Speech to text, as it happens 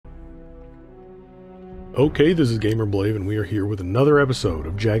Okay, this is Gamer Blave, and we are here with another episode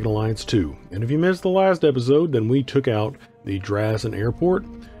of Jagged Alliance 2. And if you missed the last episode, then we took out the Drassen airport,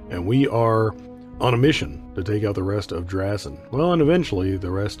 and we are on a mission to take out the rest of Drassen. Well, and eventually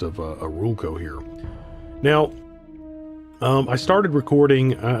the rest of Arulco here. Now, I started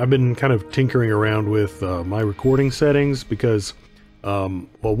recording. I've been kind of tinkering around with my recording settings because, well,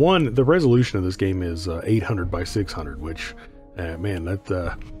 one, the resolution of this game is 800 by 600, which, man,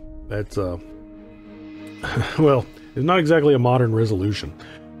 that's well, it's not exactly a modern resolution,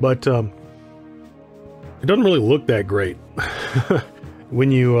 but it doesn't really look that great when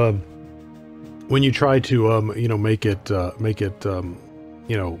you try to you know, make it you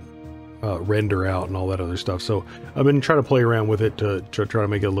know, render out and all that other stuff. So I've been trying to play around with it to try to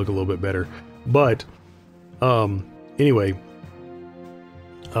make it look a little bit better. But anyway,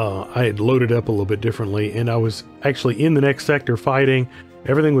 I had loaded up a little bit differently, and I was actually in the next sector fighting.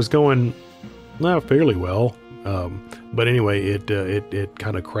 Everything was going fairly well, but anyway, it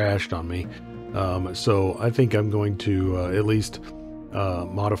kind of crashed on me. So I think I'm going to at least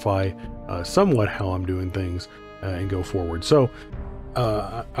modify somewhat how I'm doing things and go forward. So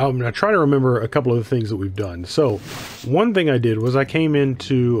I'm going to try to remember a couple of the things that we've done. So one thing I did was I came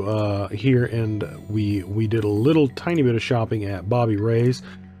into here and we did a little tiny bit of shopping at Bobby Ray's.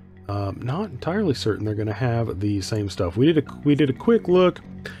 Not entirely certain they're going to have the same stuff. We did a quick look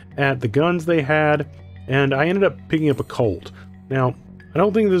at the guns they had, and I ended up picking up a Colt. Now, I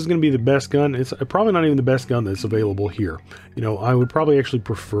don't think this is going to be the best gun. It's probably not even the best gun that's available here. You know, I would probably actually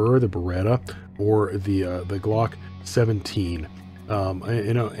prefer the Beretta or the Glock 17.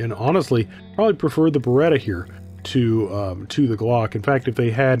 And honestly, probably prefer the Beretta here to the Glock. In fact, if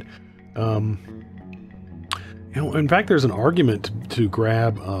they had, you know, in fact, there's an argument to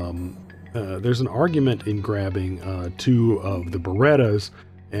grab. There's an argument in grabbing two of the Berettas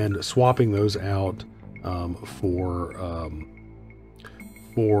and swapping those out for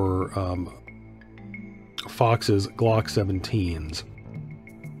Fox's Glock 17s.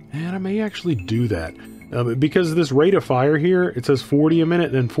 And I may actually do that. Because this rate of fire here, it says 40 a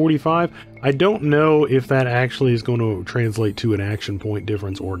minute and 45. I don't know if that actually is going to translate to an action point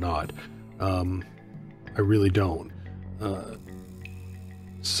difference or not. I really don't.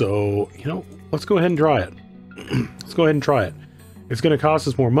 So, you know, let's go ahead and try it. Let's go ahead and try it. It's going to cost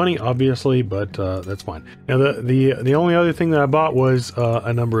us more money, obviously, but that's fine. Now, the only other thing that I bought was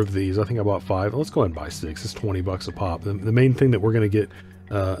a number of these. I think I bought 5. Let's go ahead and buy 6. It's 20 bucks a pop. The main thing that we're going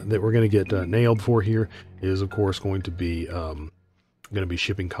to get nailed for here is, of course, going to be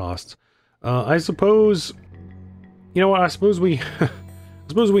shipping costs. I suppose, you know what? I suppose we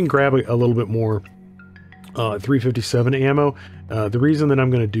can grab a little bit more 357 ammo. The reason that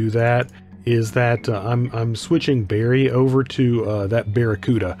I'm going to do that is that I'm switching Barry over to that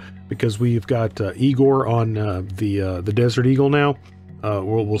Barracuda, because we've got Igor on the Desert Eagle now.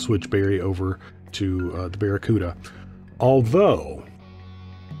 We'll switch Barry over to the Barracuda. Although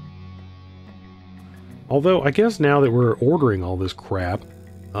I guess now that we're ordering all this crap,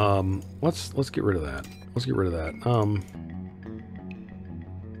 let's get rid of that. Let's get rid of that.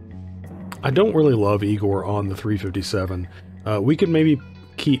 I don't really love Igor on the 357. We could maybe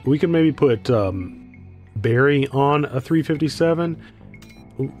put Barry on a 357.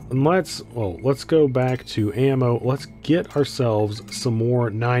 And let's go back to ammo. Let's get ourselves some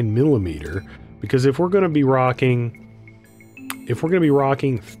more 9mm, because if we're going to be rocking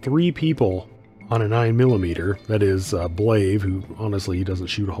 3 people on a 9mm, that is Blave, who honestly he doesn't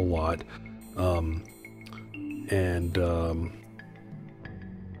shoot a whole lot, and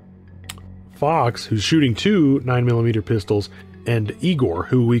Fox, who's shooting 2 9mm pistols, and Igor,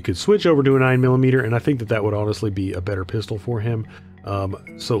 who we could switch over to a 9mm, and I think that would honestly be a better pistol for him.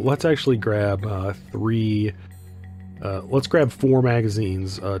 So let's actually grab let's grab 4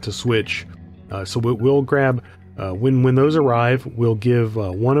 magazines to switch. So we'll grab, when those arrive, we'll give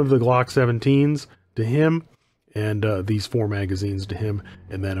one of the Glock 17s to him, and these 4 magazines to him,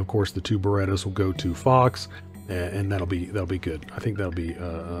 and then of course the 2 Berettas will go to Fox. And that'll be good. I think that'll be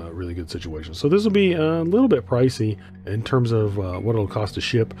a really good situation. So this will be a little bit pricey in terms of what it'll cost to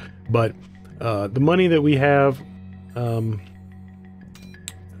ship, but the money that we have,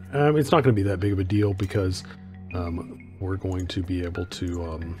 it's not going to be that big of a deal, because we're going to be able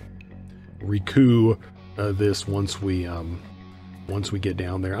to recoup this once we get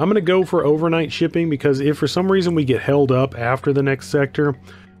down there. I'm going to go for overnight shipping, because if for some reason we get held up after the next sector,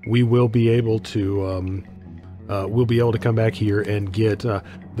 we will be able to. We'll be able to come back here and get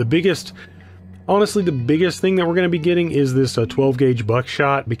the biggest. Honestly, the biggest thing that we're going to be getting is this 12 gauge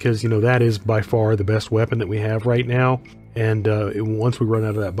buckshot, because, you know, that is by far the best weapon that we have right now. And once we run out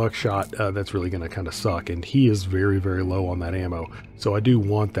of that buckshot, that's really going to kind of suck. And he is very, very low on that ammo. So I do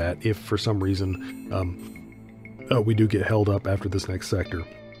want that if for some reason we do get held up after this next sector.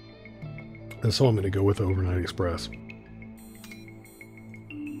 And so I'm going to go with Overnight Express.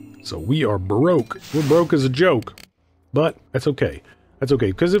 So we are broke. We're broke as a joke. But that's okay. That's okay.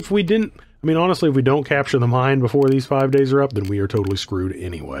 Because if we didn't... I mean, honestly, if we don't capture the mine before these 5 days are up, then we are totally screwed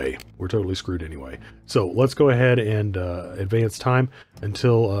anyway. We're totally screwed anyway. So let's go ahead and advance time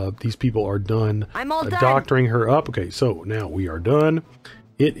until these people are done, doctoring her up. Okay, so now we are done.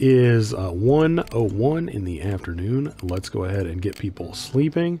 It is 1:01 in the afternoon. Let's go ahead and get people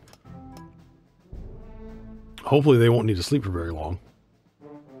sleeping. Hopefully they won't need to sleep for very long.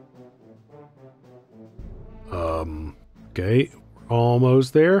 Okay, we're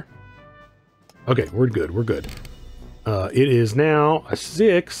almost there. Okay, we're good, we're good. It is now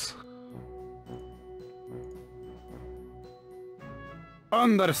 6.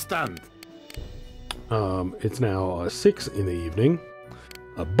 Understand. It's now 6 in the evening,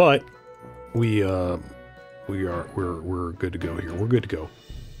 but we're good to go here. We're good to go.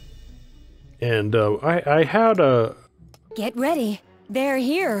 And I had a... Get ready. They're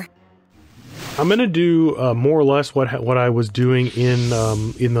here. I'm gonna do more or less what I was doing in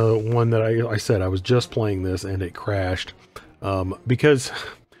the one that I said I was just playing this and it crashed because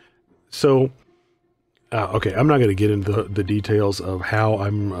okay, I'm not gonna get into the details of how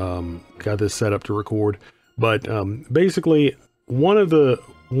I'm got this set up to record, but basically one of the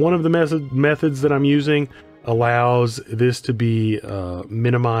methods that I'm using allows this to be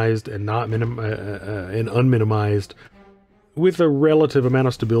minimized and not and unminimized with a relative amount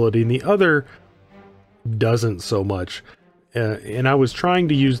of stability, and the other doesn't so much. And I was trying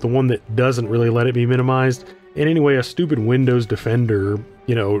to use the one that doesn't really let it be minimized. And anyway, a stupid Windows Defender,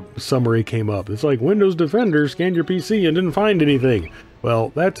 you know, summary came up. It's like, Windows Defender scanned your PC and didn't find anything.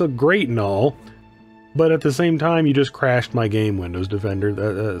 Well, that's a great and all, but at the same time, you just crashed my game, Windows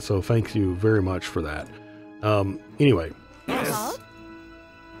Defender. So thank you very much for that. Anyway. Yes.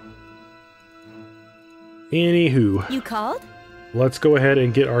 Anywho, You called? let's go ahead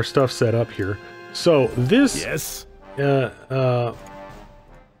and get our stuff set up here. So this, Yes. the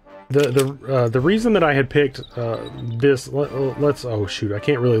reason that I had picked this, let's, oh shoot, I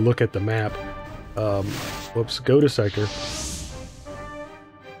can't really look at the map. Whoops, go to sector.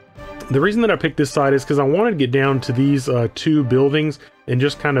 The reason that I picked this side is because I wanted to get down to these 2 buildings and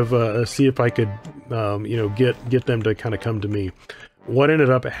just kind of see if I could, you know, get them to kind of come to me. What ended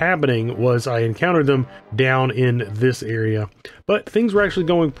up happening was I encountered them down in this area, but things were actually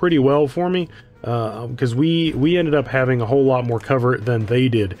going pretty well for me because we ended up having a whole lot more cover than they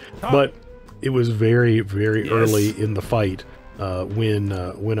did. But it was very, very early in the fight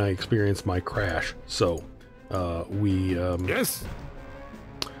when I experienced my crash. So we will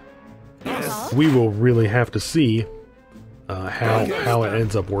really have to see how it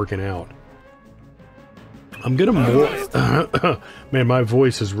ends up working out. I'm gonna more. Man, my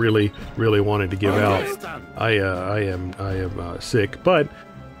voice is really wanting to give out. I am sick, but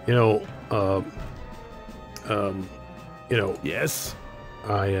you know, Yes.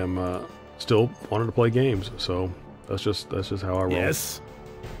 I am still wanting to play games. So that's just how I roll. Yes.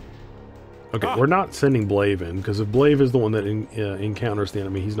 Okay, we're not sending Blave in because if Blave is the one that encounters the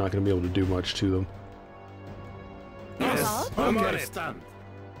enemy, he's not going to be able to do much to them. Yes. Understand.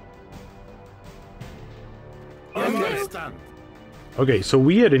 Understand. Okay, so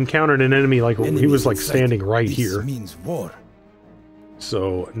we had encountered an enemy like he was like standing right here. Means war.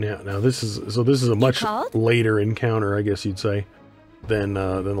 So now this is a much later encounter, I guess you'd say, than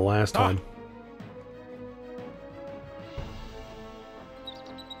the last time.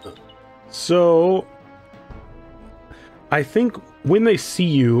 So I think when they see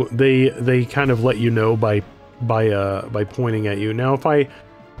you, they kind of let you know by pointing at you. Now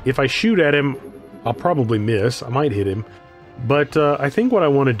if I shoot at him, I'll probably miss. I might hit him. But I think what I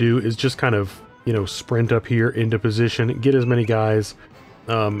want to do is just kind of, you know, sprint up here into position, get as many guys,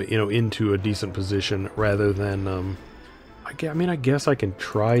 you know, into a decent position rather than, I mean, I guess I can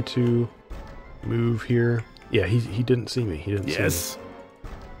try to move here. Yeah, he didn't see me. He didn't see me.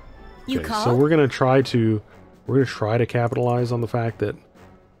 Okay, so we're gonna try to capitalize on the fact that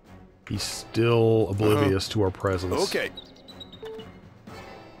he's still oblivious to our presence. Okay.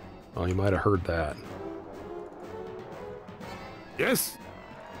 Oh, you might have heard that. Yes.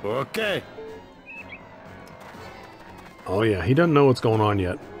 Okay. Oh yeah, he doesn't know what's going on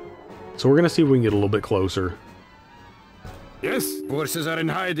yet. So we're gonna see if we can get a little bit closer. Yes, forces are in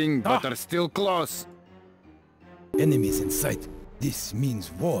hiding, but are still close. Enemies in sight. This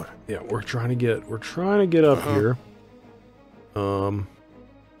means war. Yeah, we're trying to get up here.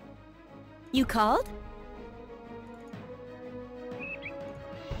 You called?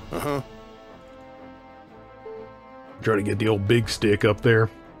 Try to get the old big stick up there.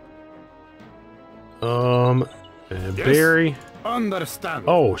 And Yes. Barry. Understand.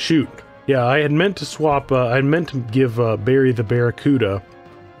 Oh shoot! Yeah, I had meant to swap. I had meant to give Barry the Barracuda,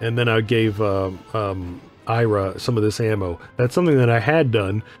 and then I gave Ira some of this ammo. That's something that I had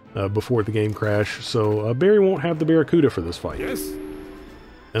done before the game crashed. So Barry won't have the Barracuda for this fight, Yes.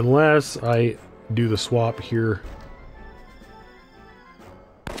 unless I do the swap here.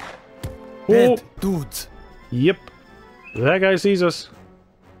 Oh, Bad dudes. yep, that guy sees us.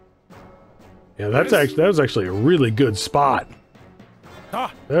 Yeah, that was actually a really good spot.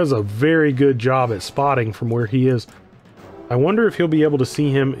 Ah, That was a very good job at spotting from where he is. I wonder if he'll be able to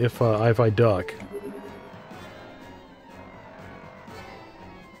see him if I duck.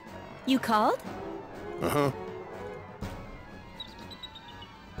 You called?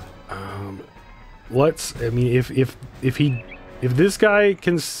 Let's. I mean, if this guy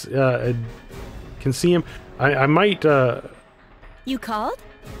can see him, I might. You called?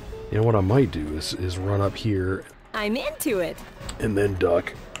 You know what I might do is run up here I'm into it. and then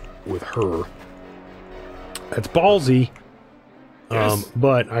duck with her. That's ballsy. Yes.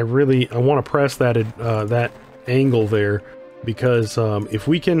 But I want to press that that angle there, because if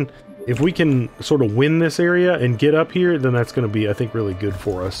we can sort of win this area and get up here, then that's going to be, I think, really good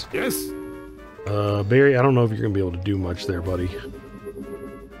for us. Yes. Barry, I don't know if you're going to be able to do much there, buddy.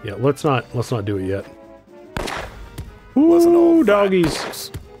 Yeah, let's not do it yet. Wasn't all Ooh, that.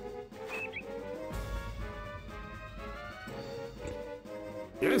 doggies.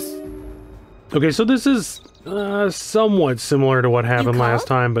 Yes. Okay, so this is somewhat similar to what happened last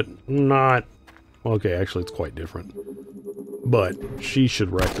time, but not... Okay, actually, it's quite different. But she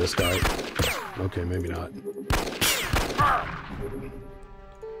should wreck this guy. Okay, maybe not.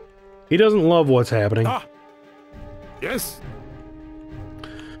 He doesn't love what's happening. Yes.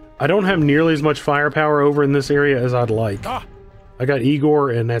 I don't have nearly as much firepower over in this area as I'd like. I got Igor,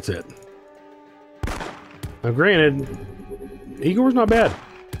 and that's it. Now, granted, Igor's not bad.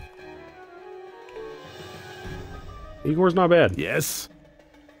 Igor's not bad. Yes.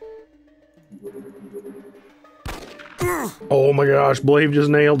 Oh my gosh, Blave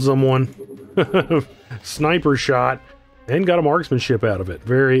just nailed someone. Sniper shot, and got a marksmanship out of it.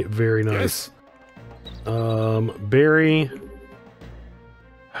 Very, very nice. Barry...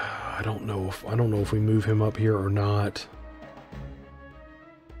 I don't know if we move him up here or not.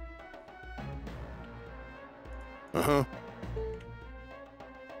 I'm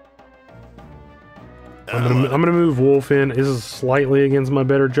gonna move Wolf in. This is slightly against my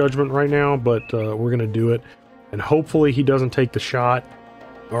better judgment right now, but we're gonna do it, and hopefully he doesn't take the shot,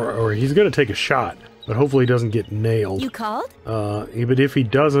 or he's gonna take a shot, but hopefully he doesn't get nailed. You called? But if he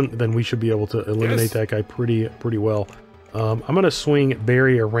doesn't, then we should be able to eliminate that guy pretty well. I'm gonna swing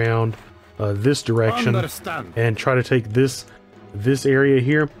Barry around this direction Understand. and try to take this area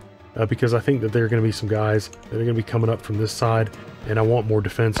here, because I think that there are going to be some guys that are going to be coming up from this side, and I want more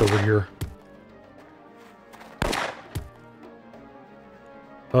defense over here.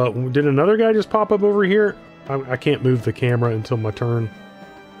 Did another guy just pop up over here? I can't move the camera until my turn.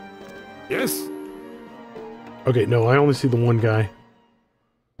 Yes. Okay, no, I only see the one guy.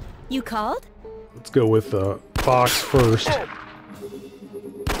 You called? Let's go with Fox first.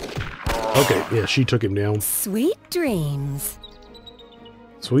 Okay, yeah, she took him down. Sweet dreams.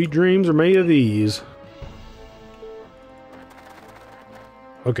 Sweet dreams are made of these.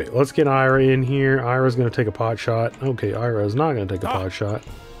 Okay, let's get Ira in here. Ira's going to take a pot shot. Okay, Ira is not going to take a pot shot.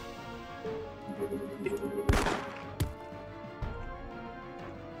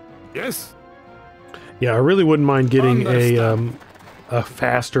 Yes. Yeah, I really wouldn't mind getting a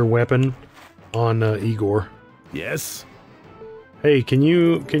faster weapon on Igor. Yes. Hey, can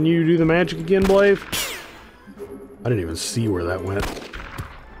you do the magic again, Blave? I didn't even see where that went.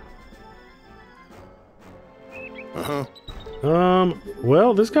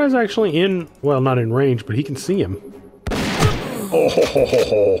 Well, this guy's actually in, well, not in range, but he can see him. Oh, ho, ho,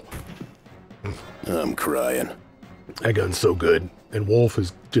 ho, ho. I'm crying. That gun's so good, and Wolf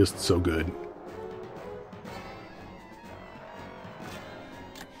is just so good.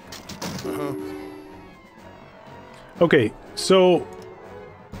 Okay, so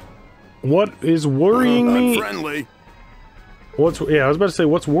what is worrying me? Friendly. I was about to say,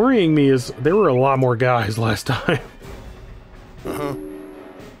 what's worrying me is there were a lot more guys last time.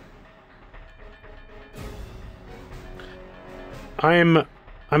 I'm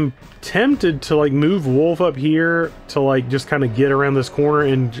tempted to like move Wolf up here to like just kind of get around this corner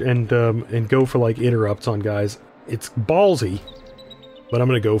and go for like interrupts on guys. It's ballsy, but I'm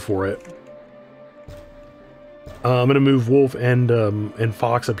gonna go for it. I'm gonna move Wolf and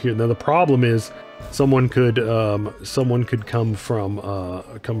Fox up here. Now the problem is someone could come from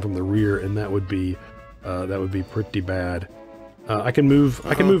the rear, and that would be pretty bad. I can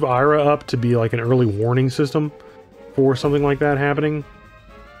move Ira up to be like an early warning system for something like that happening.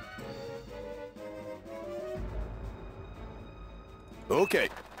 Okay,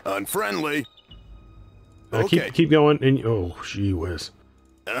 unfriendly. Okay, Keep going, and oh, gee whiz.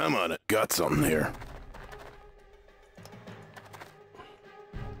 I'm on it. Got something here.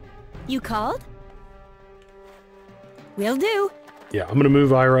 You called? Will do. Yeah, I'm gonna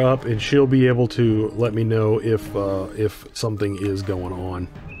move Ira up, and she'll be able to let me know if something is going on.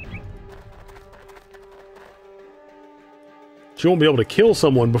 She won't be able to kill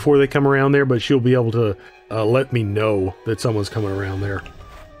someone before they come around there, but she'll be able to let me know that someone's coming around there.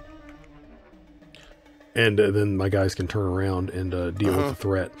 And then my guys can turn around and deal with the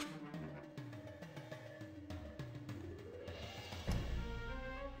threat.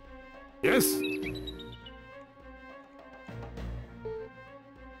 Yes.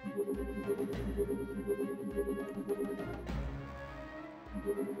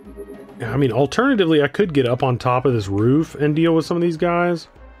 I mean, alternatively, I could get up on top of this roof and deal with some of these guys.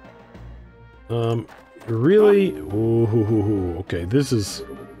 Really? Ooh, okay, this is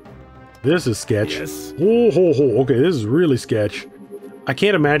sketch. Yes. Okay, this is really sketch. I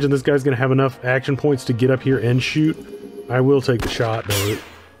can't imagine this guy's gonna have enough action points to get up here and shoot. I will take the shot, though.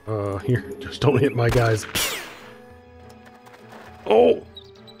 Here, just don't hit my guys. Oh!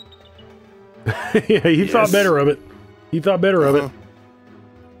 Yeah, he thought better of it. He thought better of it.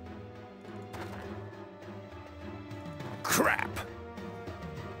 Crap.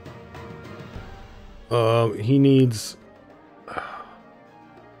 He needs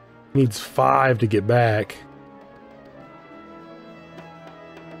 5 to get back.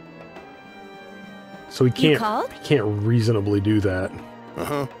 So he can't reasonably do that.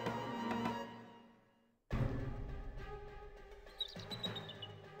 Uh-huh.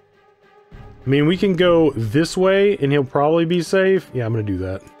 I mean, we can go this way and he'll probably be safe. Yeah, I'm gonna do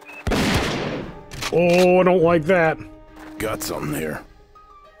that. Oh, I don't like that. Got something here.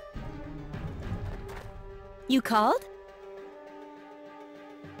 You called?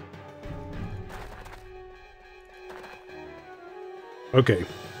 Okay.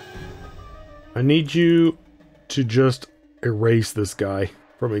 I need you to just erase this guy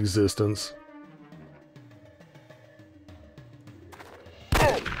from existence.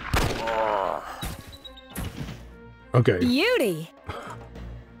 Okay. Beauty.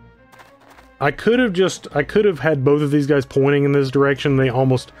 I could have had both of these guys pointing in this direction. They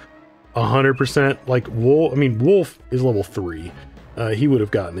almost 100% like Wolf. I mean, Wolf is level 3. He would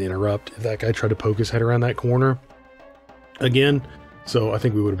have gotten the interrupt if that guy tried to poke his head around that corner again. So I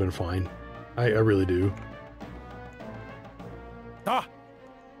think we would have been fine. I really do. Ah.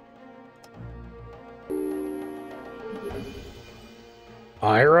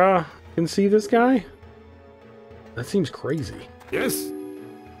 Ira can see this guy? That seems crazy. Yes.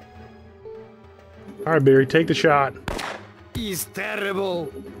 All right, Barry, take the shot. He's terrible.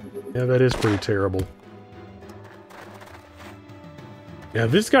 Yeah, that is pretty terrible. Yeah,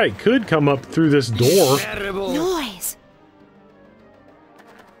 this guy could come up through this door. Terrible. Noise.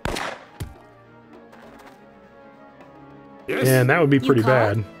 Yes. And that would be pretty You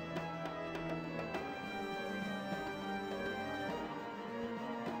called? bad.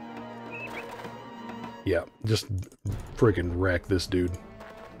 Yeah, just freaking wreck this dude.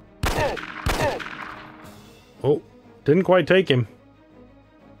 Oh, didn't quite take him.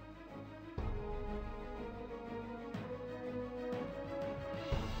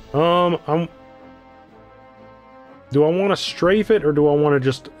 Do I want to strafe it, or do I want to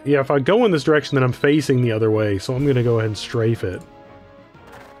just... Yeah, if I go in this direction, then I'm facing the other way, so I'm going to go ahead and strafe it.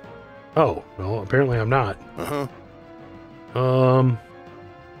 Oh, well, apparently I'm not. Uh-huh.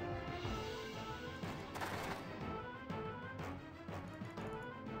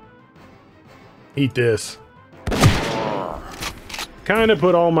 Eat this. Kind of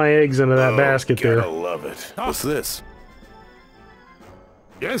put all my eggs into that basket there. Gotta love it. What's this?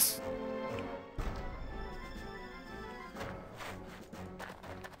 Yes.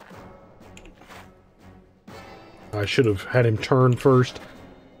 I should have had him turn first.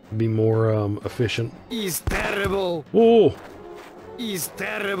 Be more efficient. He's terrible. Whoa! He's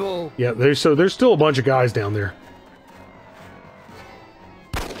terrible. Yeah, there's still a bunch of guys down there.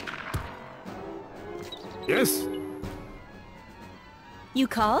 Yes. You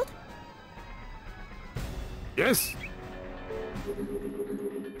called? Yes.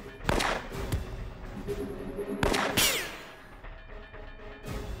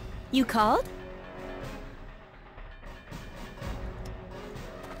 You called?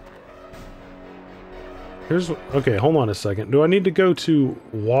 Okay, hold on a second. Do I need to go to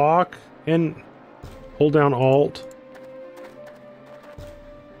walk and hold down Alt?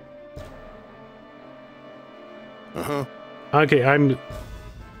 Uh-huh. Okay,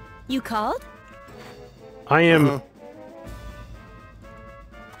 You called? I am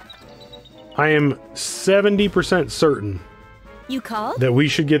 70% certain You called? that we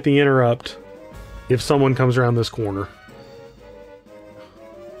should get the interrupt if someone comes around this corner.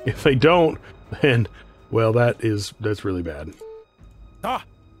 If they don't, then, well, that's really bad. Ah.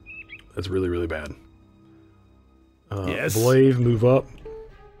 That's really, really bad. Yes. Blave, move up.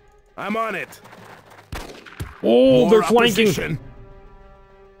 I'm on it. Oh, More they're flanking. opposition.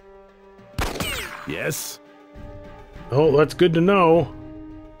 Yes. Oh, that's good to know.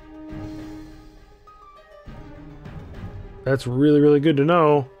 That's really, really good to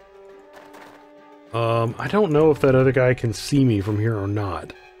know. I don't know if that other guy can see me from here or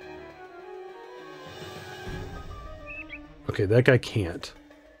not. Okay, that guy can't.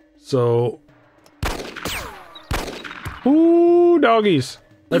 So... Ooh, doggies!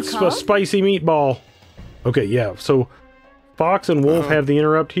 That's a spicy meatball. Okay, yeah, so Fox and Wolf have the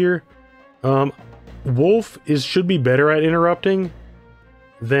interrupt here. Wolf should be better at interrupting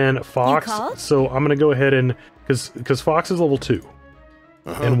than Fox, so I'm gonna go ahead and because Fox is level 2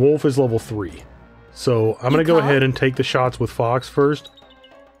 and Wolf is level 3, so I'm gonna go ahead and take the shots with Fox first.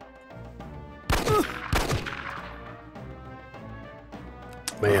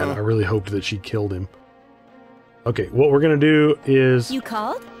 Man, I really hoped that she killed him. Okay, what we're gonna do is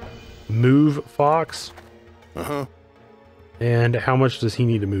move Fox. And how much does he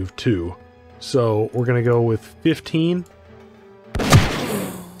need to move to? So we're gonna go with 15.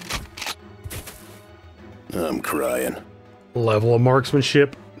 I'm crying. Level of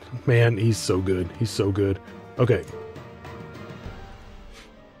marksmanship. Man, he's so good. He's so good. Okay.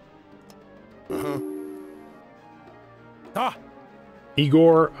 Ah.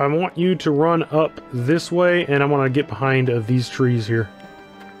 Igor, I want you to run up this way, and I want to get behind these trees here.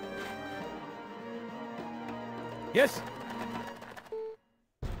 Yes.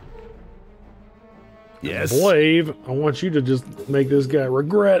 Yes. Blave, I want you to just make this guy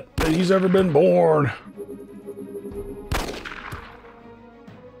regret that he's ever been born.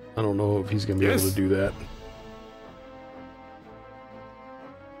 I don't know if he's going to be able to do that.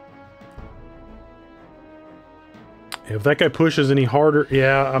 If that guy pushes any harder,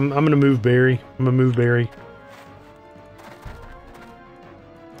 yeah, I'm going to move Barry. I'm going to move Barry.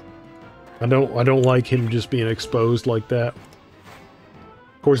 I don't like him just being exposed like that.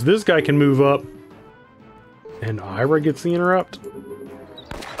 Of course, this guy can move up. And Ira gets the interrupt.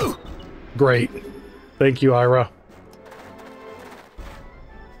 Great. Thank you, Ira.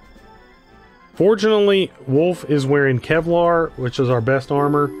 Fortunately, Wolf is wearing Kevlar, which is our best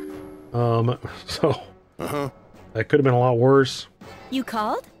armor. So that could have been a lot worse. You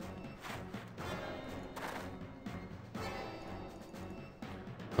called?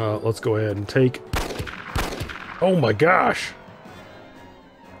 Let's go ahead and take... Oh my gosh!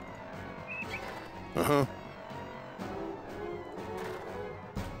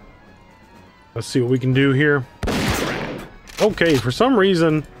 Let's see what we can do here. Okay, for some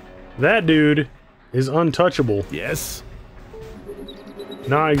reason, that dude is untouchable. Yes.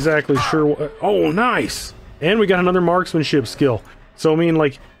 Not exactly sure what... Oh, nice! And we got another marksmanship skill. So, I mean,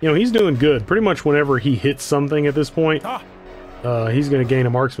 like, you know, he's doing good. Pretty much whenever he hits something at this point, he's going to gain a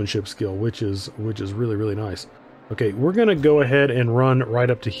marksmanship skill, which is really, really nice. Okay, we're going to go ahead and run right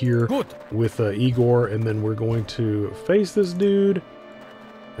up to here with Igor, and then we're going to face this dude,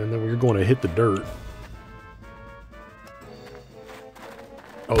 and then we're going to hit the dirt.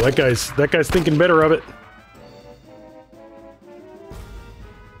 Oh, that guy's thinking better of it.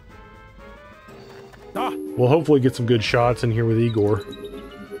 We'll hopefully get some good shots in here with Igor.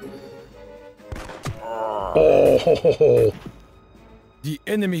 Oh! The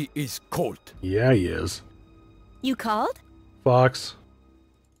enemy is cold. Yeah, he is. You called? Fox,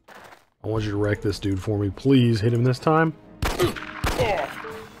 I want you to wreck this dude for me. Please hit him this time.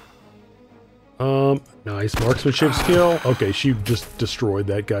 Nice marksmanship skill. Okay, she just destroyed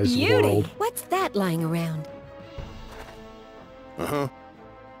that guy's world. What's that lying around? I'm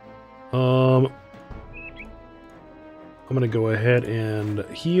gonna go ahead and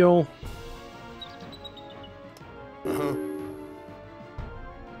heal.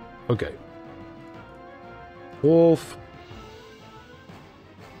 Okay. Wolf.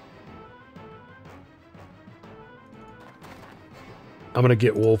 I'm gonna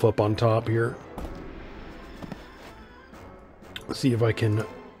get Wolf up on top here. Let's see if I can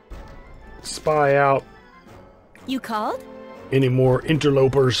spy out You called? any more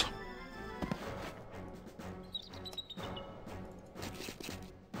interlopers.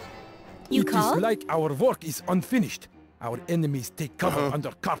 You It called? is like our work is unfinished. Our enemies take cover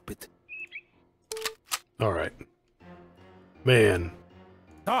under carpet. All right. Man,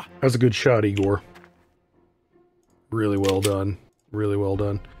 Ah, that's a good shot, Igor. Really well done. Really well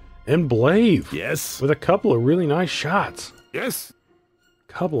done. And Blave yes. with a couple of really nice shots. Yes.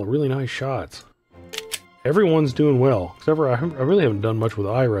 Couple of really nice shots. Everyone's doing well, except for I really haven't done much with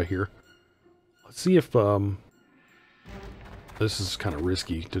Ira here. Let's see if this is kind of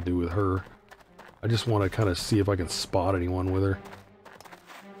risky to do with her. I just want to kind of see if I can spot anyone with her.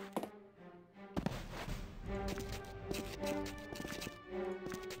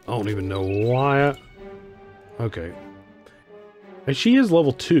 I don't even know why. Okay. And she is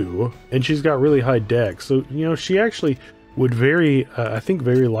level 2, and she's got really high dex, so, you know, she actually would I think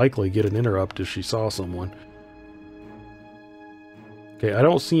very likely get an interrupt if she saw someone. Okay, I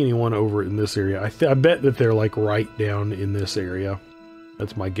don't see anyone over in this area. I bet that they're, like, right down in this area.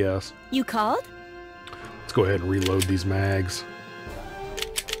 That's my guess. You called? Let's go ahead and reload these mags.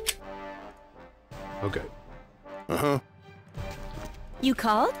 Okay. Uh-huh. You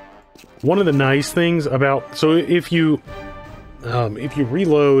called? One of the nice things about... So if you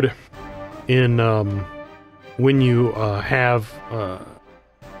reload in... when you have...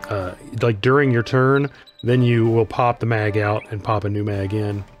 like during your turn, then you will pop the mag out and pop a new mag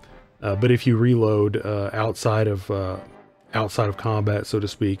in. But if you reload outside of combat, so to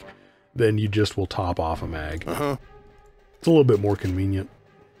speak, then you just will top off a mag. Uh-huh. It's a little bit more convenient.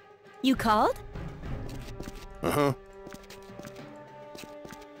 You called? Uh-huh.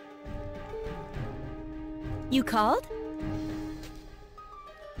 You called?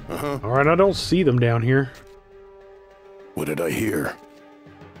 Uh-huh. Alright, I don't see them down here. What did I hear?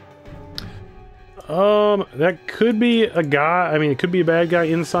 That could be a guy. I mean, it could be a bad guy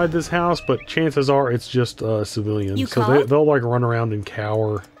inside this house, but chances are it's just civilians. You So called? they'll like run around and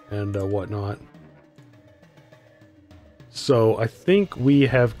cower and whatnot. So I think we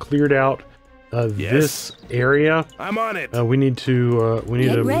have cleared out this area. I'm on it. We need to.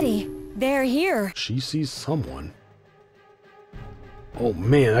 Get ready. They're here. She sees someone. Oh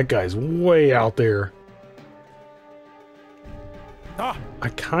man, that guy's way out there. Ah, I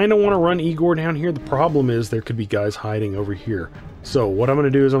kind of want to run Igor down here. The problem is there could be guys hiding over here. So what I'm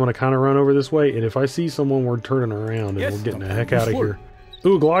going to do is I'm going to kind of run over this way, and if I see someone, we're turning around and Yes, we're getting the the heck out of police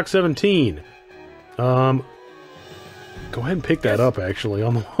here. Ooh, Glock 17. Go ahead and pick that up, actually,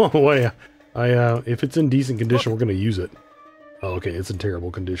 on the way. If it's in decent condition, we're going to use it. Oh, okay, it's in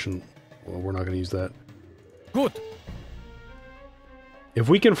terrible condition. Well, we're not going to use that. good. If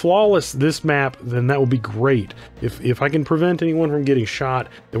we can flawless this map, then that would be great. If I can prevent anyone from getting shot,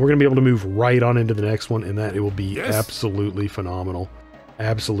 then we're going to be able to move right on into the next one, and that it will be absolutely phenomenal.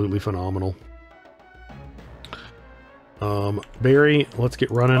 Absolutely phenomenal. Barry, let's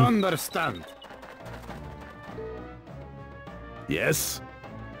get running. Understand. Yes.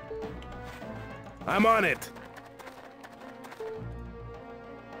 I'm on it.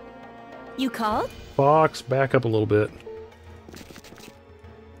 You called? Fox, back up a little bit.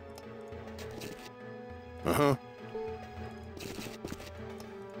 Uh-huh.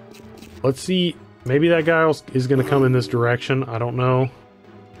 Let's see. Maybe that guy is going to come in this direction. I don't know.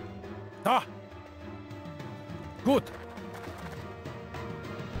 Ah. Good.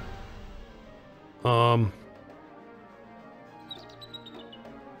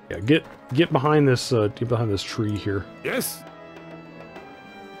 Yeah, get behind this tree here. Yes.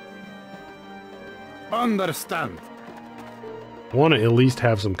 Understand. Want to at least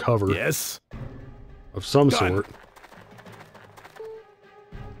have some cover Yes. of some Done. sort.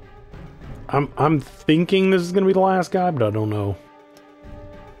 I'm thinking this is going to be the last guy, but I don't know.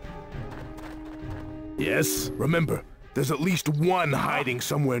 Yes. Remember, there's at least one hiding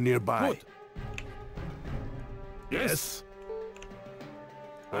somewhere nearby. Good. Yes.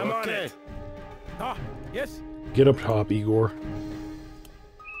 I'm on it. Ah, yes. Get up top, Igor.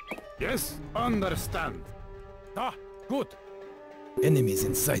 Yes. Understand. Ah, good. Enemies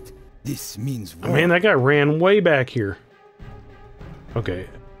in sight. This means war. Man, that guy ran way back here. Okay.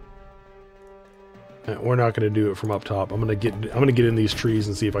 We're not going to do it from up top. I'm going to get in these trees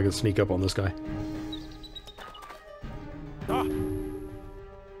and see if I can sneak up on this guy. Ah,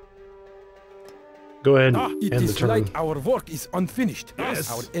 Go ahead Ah, and It end the is turn. like our work is unfinished.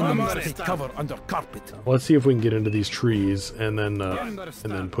 Yes, Our I'm enemies on it. take cover under carpet. Let's see if we can get into these trees and then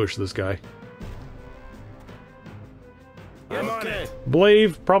understand. push this guy. I'm on it.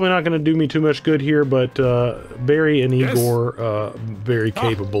 Blaive, probably not going to do me too much good here, but Barry and Igor, very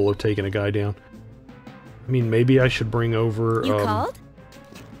capable of taking a guy down. I mean, maybe I should bring over... You called?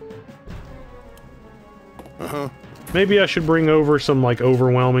 Maybe I should bring over some, like,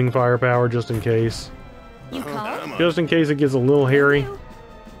 overwhelming firepower just in case. You called? Just in case it gets a little hairy.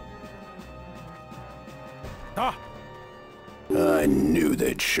 I knew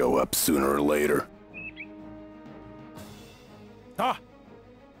they'd show up sooner or later.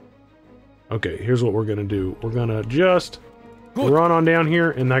 Okay, here's what we're gonna do. We're gonna just run on down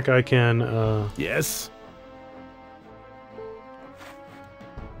here, and that guy can, Yes.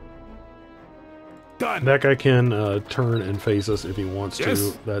 Done. that guy can, turn and face us if he wants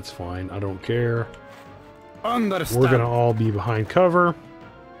Yes. to. That's fine. I don't care. Understand. We're gonna all be behind cover.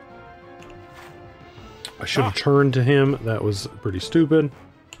 I should have turned to him. That was pretty stupid.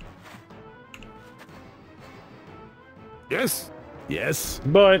 Yes. Yes.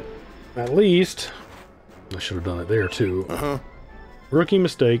 But at least I should have done it there too. Rookie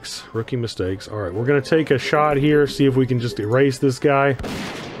mistakes. Rookie mistakes. All right, we're gonna take a shot here. See if we can just erase this guy.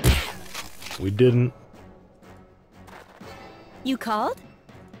 We didn't. You called?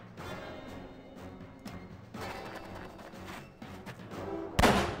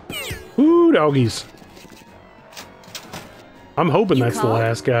 Ooh, doggies. I'm hoping You that's the called?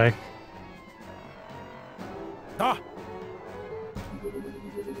 last guy.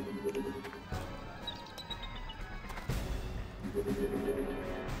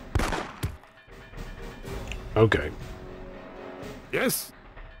 Okay. Yes.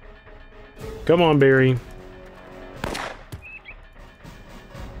 Come on, Barry.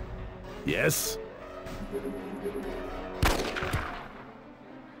 Yes.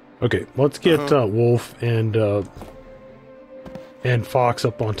 Okay, let's get Wolf and Fox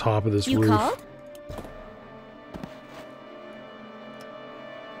up on top of this You roof. called?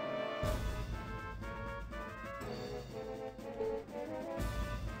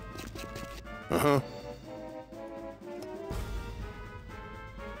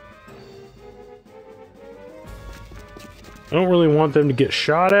 I don't really want them to get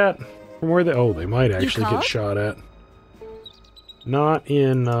shot at from where they... Oh, they might actually get called? shot at. Not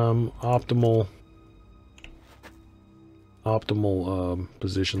in optimal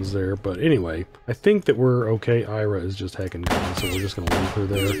positions there, but anyway, I think that we're okay. Ira is just heckin' gone, so we're just gonna leave her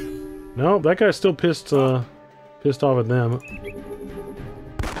there. No, that guy's still pissed off at them.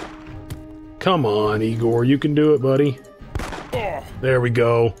 Come on, Igor, you can do it, buddy. There we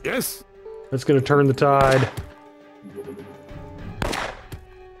go. Yes. That's gonna turn the tide.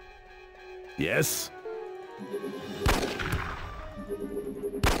 Yes.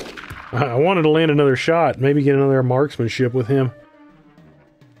 I wanted to land another shot, maybe get another marksmanship with him.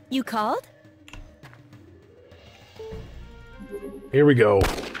 You called? Here we go.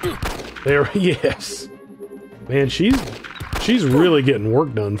 There, yes. Man, she's really getting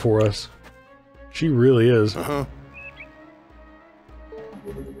work done for us. She really is.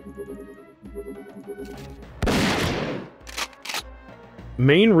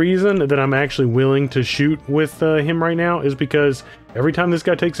 Main reason that I'm actually willing to shoot with him right now is because every time this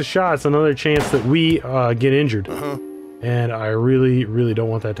guy takes a shot, it's another chance that we get injured. And I really, really don't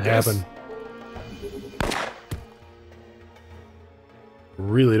want that to happen.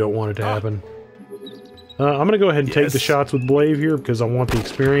 Really don't want it to happen. I'm going to go ahead and take the shots with Blaive here because I want the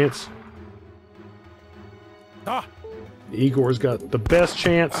experience. Igor's got the best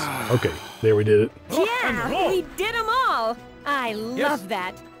chance. Okay, there we did it. Yeah, we did them all. I love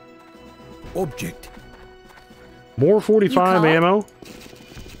that. Object. More 45 ammo.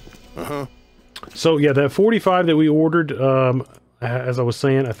 So yeah, that 45 that we ordered, as I was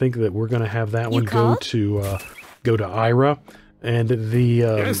saying, I think that we're going to have that one go to Ira. And the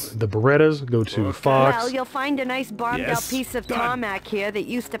Berettas go to Fox. Well, you'll find a nice bombed-out piece of tarmac here that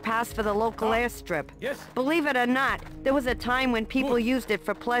used to pass for the local airstrip. Believe it or not, there was a time when people used it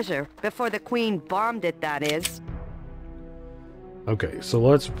for pleasure, before the Queen bombed it, that is. Okay, so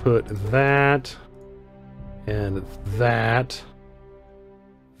let's put that and that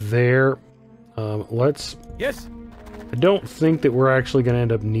there. Let's... I don't think that we're actually going to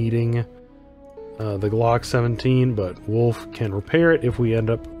end up needing the Glock 17, but Wolf can repair it if we end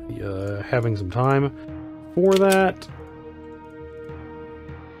up having some time for that.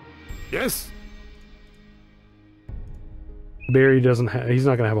 Yes. Barry doesn't have, he's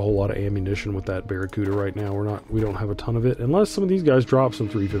not going to have a whole lot of ammunition with that Barracuda right now. We don't have a ton of it, unless some of these guys drop some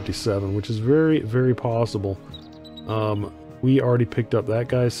 357, which is very, very possible. We already picked up that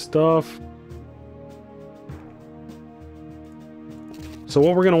guy's stuff. So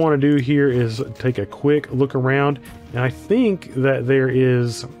what we're going to want to do here is take a quick look around, and I think that there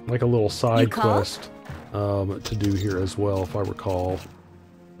is like a little side quest to do here as well, if I recall.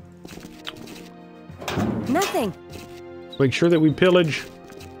 Nothing. Make sure that we pillage,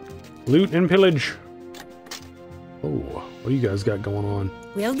 loot and pillage. Oh, what do you guys got going on?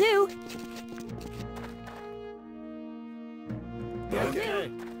 Will do.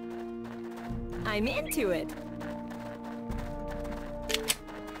 Okay. I'm into it.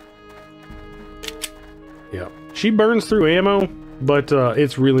 Yeah, she burns through ammo, but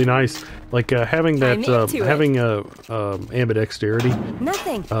it's really nice. Like having that, having ambidexterity.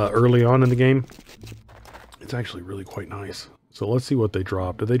 Nothing. Early on in the game, it's actually really quite nice. So let's see what they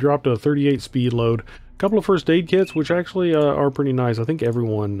dropped. They dropped a 38 speed load, a couple of first aid kits, which actually are pretty nice. I think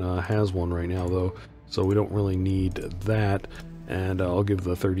everyone has one right now, though, so we don't really need that. And I'll give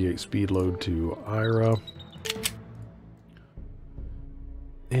the 38 speed load to Ira.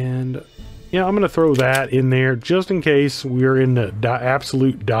 And yeah, I'm going to throw that in there just in case we're in an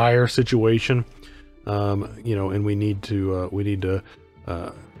absolute dire situation, you know, and we need to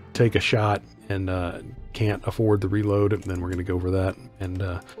take a shot and can't afford the reload. And then we're going to go for that. And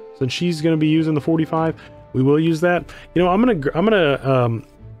since she's going to be using the 45, we will use that. You know, I'm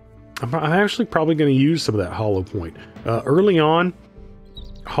actually probably going to use some of that hollow point. Early on,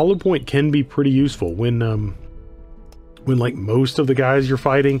 hollow point can be pretty useful when like most of the guys you're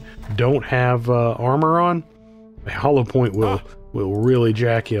fighting don't have armor on. A hollow point will really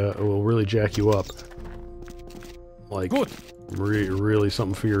jack you. Will really jack you up. Like really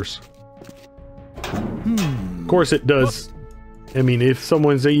something fierce. Of course, it does. I mean, if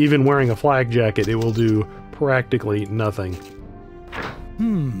someone's even wearing a flak jacket, it will do practically nothing.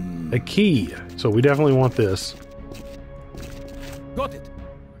 A key. So we definitely want this. Got it. I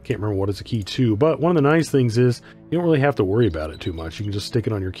can't remember what it's a key to, but one of the nice things is you don't really have to worry about it too much. You can just stick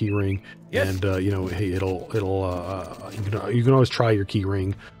it on your key ring, and you know, hey, you can always try your key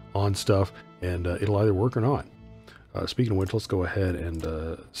ring on stuff, and it'll either work or not. Speaking of which, let's go ahead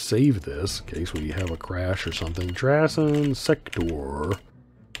and save this in case we have a crash or something. Drassen Sector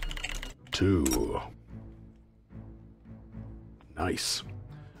 2. Nice.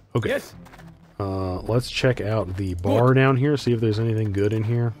 Okay. Yes. Let's check out the bar down here, see if there's anything good in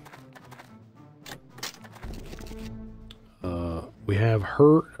here. We have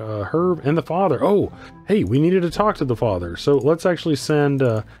Herb and the father. Oh, hey, we needed to talk to the father. So let's actually send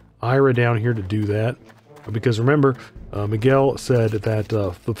Ira down here to do that. Because remember, Miguel said that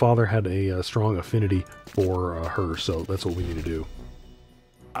the father had a strong affinity for her. So that's what we need to do.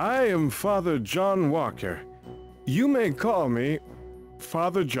 I am Father John Walker. You may call me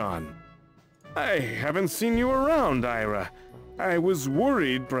Father John. I haven't seen you around, Ira. I was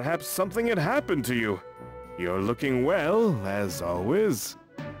worried perhaps something had happened to you. You're looking well, as always.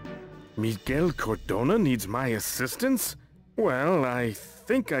 Miguel Cordona needs my assistance? Well, I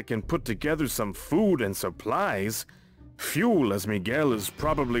think I can put together some food and supplies. Fuel, as Miguel is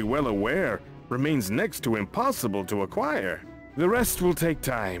probably well aware, remains next to impossible to acquire. The rest will take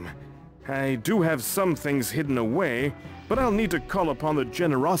time. I do have some things hidden away, but I'll need to call upon the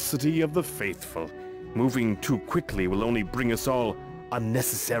generosity of the faithful. Moving too quickly will only bring us all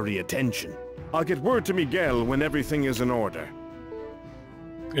unnecessary attention. I'll get word to Miguel when everything is in order.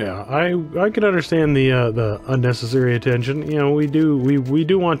 Yeah, I can understand the unnecessary attention. You know, we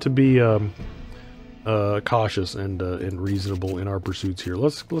do want to be cautious and reasonable in our pursuits here.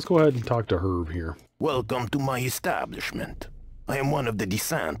 Let's go ahead and talk to Herb here. Welcome to my establishment. I am one of the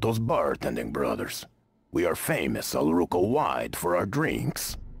DeSantos bartending brothers. We are famous El Ruco-wide for our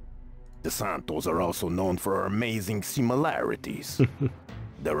drinks. DeSantos are also known for our amazing similarities.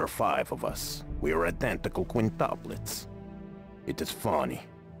 There are 5 of us. We are identical quintuplets. It is funny.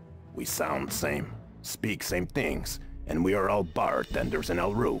 We sound same, speak same things, and we are all bartenders in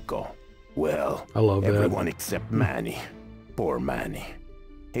El Ruco. Well, I love everyone except Manny. Poor Manny.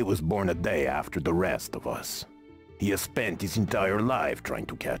 He was born a day after the rest of us. He has spent his entire life trying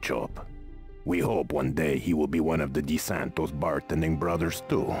to catch up. We hope one day he will be one of the DeSantos bartending brothers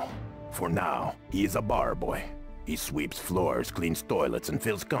too. For now, he is a bar boy. He sweeps floors, cleans toilets, and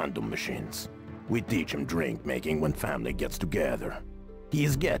fills condom machines. We teach him drink making when family gets together. He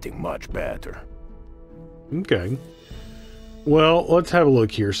is getting much better. Okay. Well, let's have a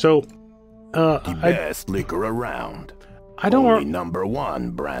look here. So, the best liquor around. Only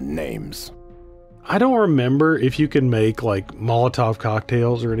 #1 brand names. I don't remember if you can make like Molotov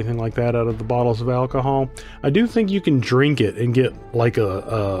cocktails or anything like that out of the bottles of alcohol. I do think you can drink it and get like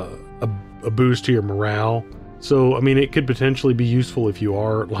a boost to your morale. So, I mean, it could potentially be useful if you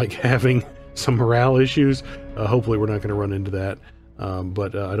are like having some morale issues. Hopefully we're not going to run into that.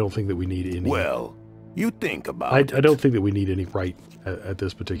 but I don't think that we need any. Well, you think about I don't think that we need any right at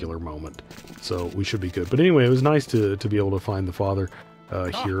this particular moment, so we should be good. But anyway, it was nice to be able to find the father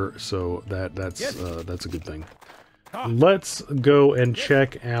here, so that's a good thing. Let's go and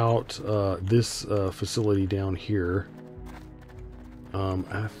check out this facility down here.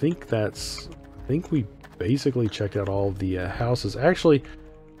 I think we basically checked out all of the houses. Actually,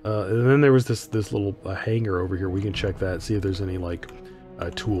 and then there was this little hangar over here. We can check that, see if there's any like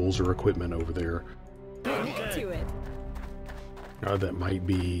tools or equipment over there. To it. That might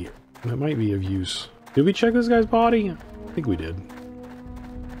be of use. Did we check this guy's body? I think we did.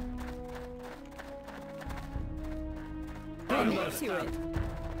 To it.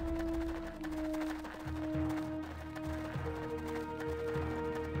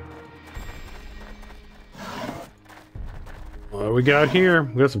 What do we got here?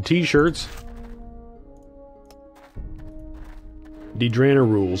 We got some t-shirts. Drassen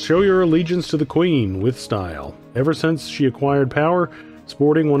rules. Show your allegiance to the Queen with style. Ever since she acquired power,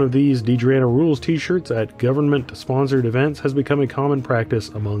 sporting one of these Drassen rules t-shirts at government-sponsored events has become a common practice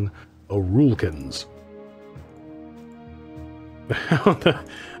among O'Rulekins.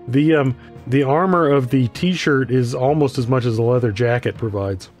 The armor of the t-shirt is almost as much as the leather jacket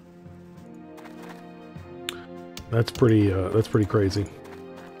provides. That's pretty crazy.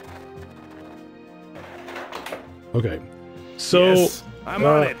 Okay, so yes, I'm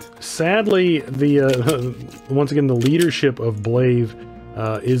on it. Sadly, the once again the leadership of Blaive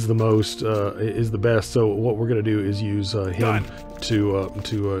is the best. So what we're gonna do is use him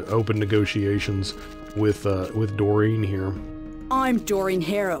to open negotiations with Doreen here. I'm Doreen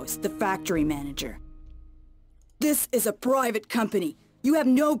Harrows, the factory manager. This is a private company. You have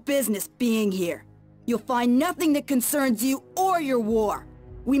no business being here. You'll find nothing that concerns you or your war.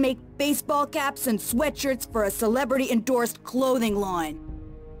 We make baseball caps and sweatshirts for a celebrity-endorsed clothing line.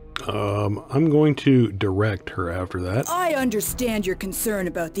 I'm going to direct her after that. I understand your concern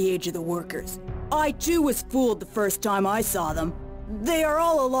about the age of the workers. I too was fooled the first time I saw them. They are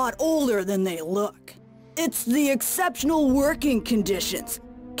all a lot older than they look. It's the exceptional working conditions.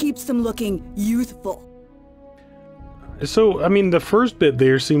 Keeps them looking youthful. So, I mean, the first bit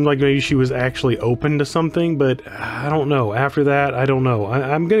there seemed like maybe she was actually open to something, but I don't know. After that, I don't know.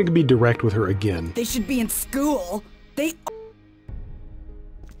 I'm going to be direct with her again. They should be in school.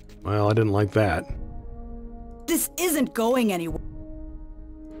 Well, I didn't like that. This isn't going anywhere.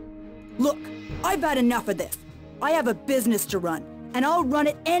 Look, I've had enough of this. I have a business to run, and I'll run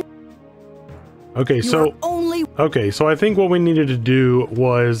it any... Okay, so... Okay, so I think what we needed to do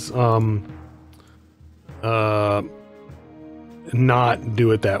was, not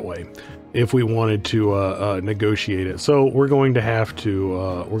do it that way if we wanted to negotiate it. So we're going to have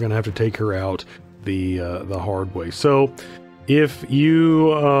to take her out the hard way. So if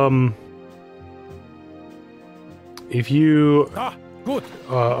you are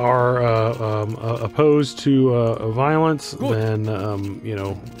opposed to violence, then you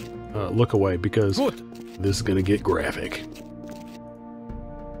know, look away, because this is gonna get graphic.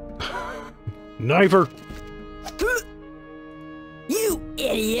 Knife her. You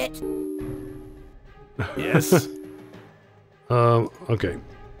idiot! Yes. Okay.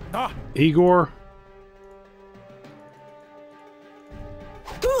 Igor.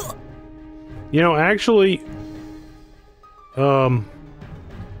 You know, actually, now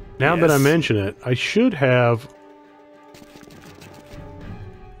that I mention it, I should have...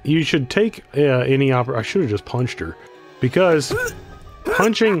 You should take any I should have just punched her, because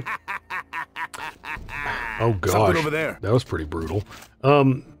punching... Oh gosh, something over there. That was pretty brutal.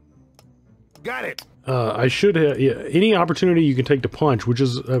 Got it. I should have any opportunity you can take to punch, which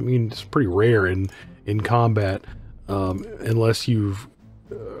is, I mean, it's pretty rare in combat, unless you've.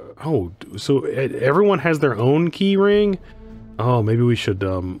 Oh, so everyone has their own key ring. Oh, maybe we should.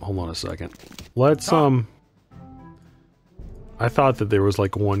 Hold on a second. Let's I thought that there was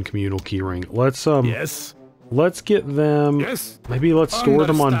like one communal key ring. Let's Yes. Let's get them. Yes. Maybe let's store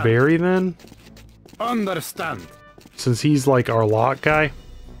them on Barry then. Understand. Since he's like our lock guy.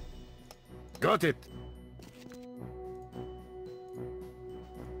 Got it.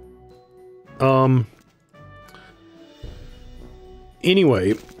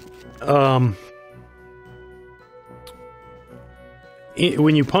 Anyway,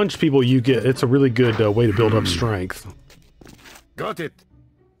 when you punch people, it's a really good way to build up strength. Got it.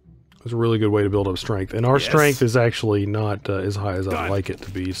 It's a really good way to build up strength, and our strength is actually not as high as I'd like it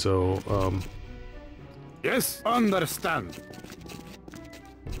to be. So, yes, understand.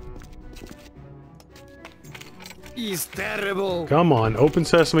 He's terrible. Come on, open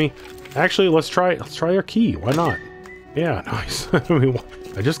sesame. Actually, let's try our key. Why not? Yeah, nice. I mean,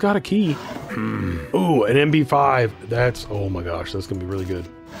 I just got a key. Ooh, an MP5. That's, oh my gosh, that's gonna be really good.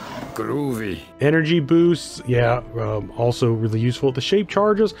 Groovy. Energy boosts, yeah, also really useful. The shape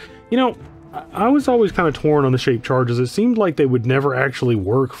charges, you know, I was always kind of torn on the shape charges. It seemed like they would never actually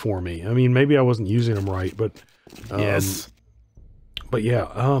work for me. I mean, maybe I wasn't using them right, but Yes. But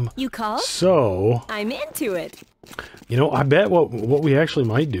yeah, You called? so I'm into it. you know, I bet what we actually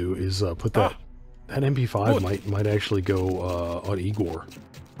might do is put that MP5 might actually go on Igor.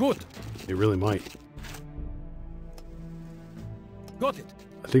 Good. It really might. Got it.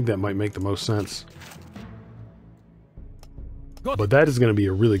 I think that might make the most sense. Got But that is going to be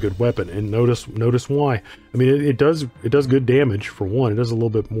a really good weapon, and notice why. I mean, it does good damage for one. It does a little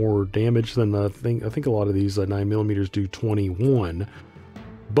bit more damage than I think a lot of these 9mm do 21,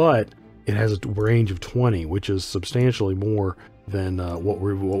 but it has a range of 20, which is substantially more than what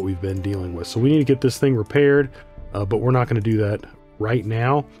we've been dealing with. So we need to get this thing repaired, but we're not going to do that right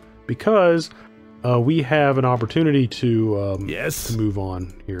now because we have an opportunity to to move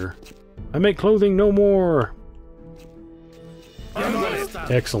on here. I make clothing no more.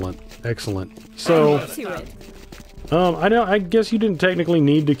 Excellent, excellent. So, I guess you didn't technically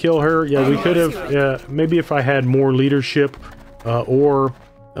need to kill her. Yeah, we could have. Maybe if I had more leadership, or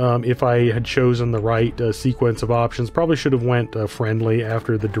if I had chosen the right sequence of options, probably should have went friendly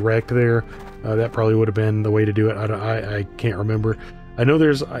after the direct there. That probably would have been the way to do it. I can't remember. I know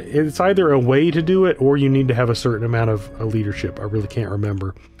it's either a way to do it or you need to have a certain amount of leadership. I really can't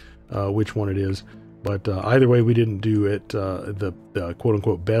remember which one it is. But either way, we didn't do it the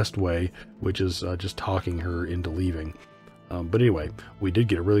quote-unquote best way, which is just talking her into leaving. But anyway, we did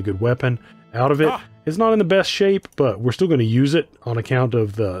get a really good weapon out of it. It's not in the best shape, but we're still going to use it on account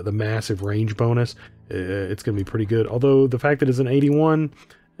of the massive range bonus. It's going to be pretty good. Although the fact that it's an 81,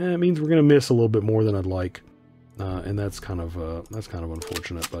 it means we're going to miss a little bit more than I'd like, and that's kind of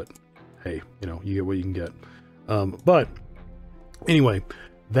unfortunate. But hey, you know, you get what you can get. But anyway.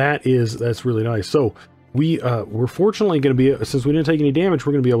 That's really nice. So we're fortunately going to be, since we didn't take any damage,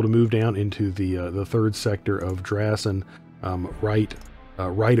 we're going to be able to move down into the third sector of Drassen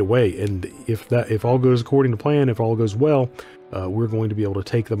right away. And if all goes according to plan, if all goes well, we're going to be able to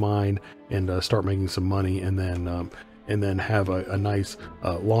take the mine and start making some money, and then have a nice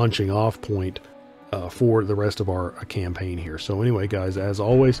launching off point for the rest of our campaign here. So anyway, guys, as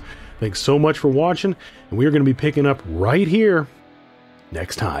always, thanks so much for watching, and we are going to be picking up right here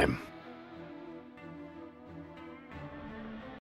next time.